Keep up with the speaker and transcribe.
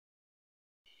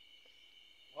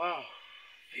Wow,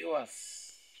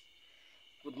 viewers,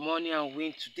 good morning and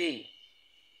win today.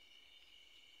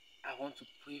 I want to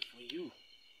pray for you.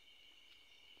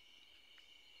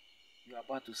 You are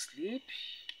about to sleep.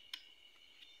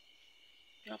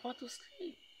 You are about to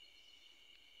sleep.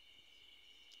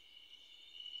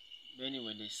 Many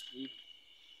when they sleep,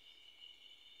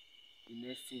 the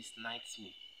next thing is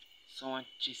nightmare. Someone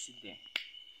chasing them.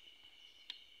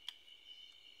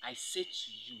 I say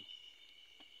to you,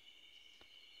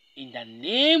 in the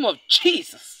name of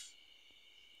Jesus,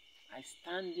 I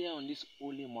stand there on this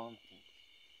holy mountain.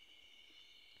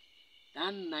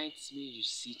 That nightmare you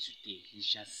see today, you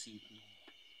shall see it no more.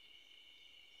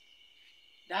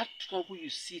 That trouble you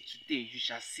see today, you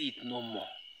shall see it no more.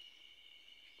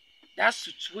 That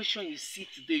situation you see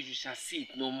today, you shall see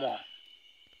it no more.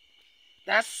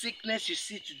 That sickness you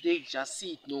see today, you shall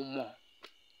see it no more.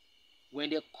 When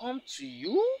they come to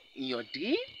you in your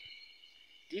dream,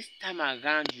 this time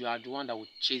around, you are the one that will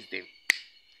chase them.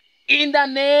 In the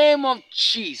name of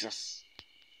Jesus,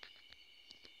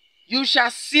 you shall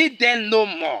see them no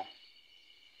more.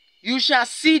 You shall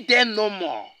see them no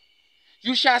more.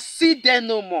 You shall see them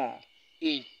no more.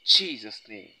 In Jesus'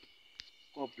 name.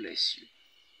 God bless you.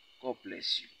 God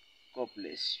bless you. God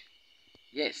bless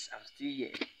you. Yes, I'm still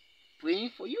here.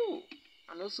 Praying for you.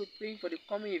 And also praying for the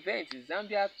coming events in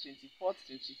Zambia 24th,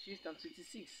 25th, and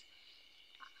 26th.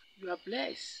 You are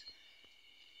blessed.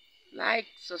 Like,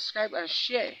 subscribe, and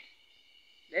share.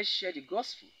 Let's share the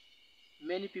gospel.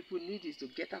 Many people need this to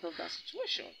get out of that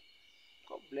situation.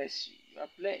 God bless you. You are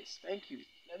blessed. Thank you.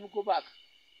 Let me go back.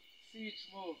 See you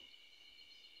tomorrow.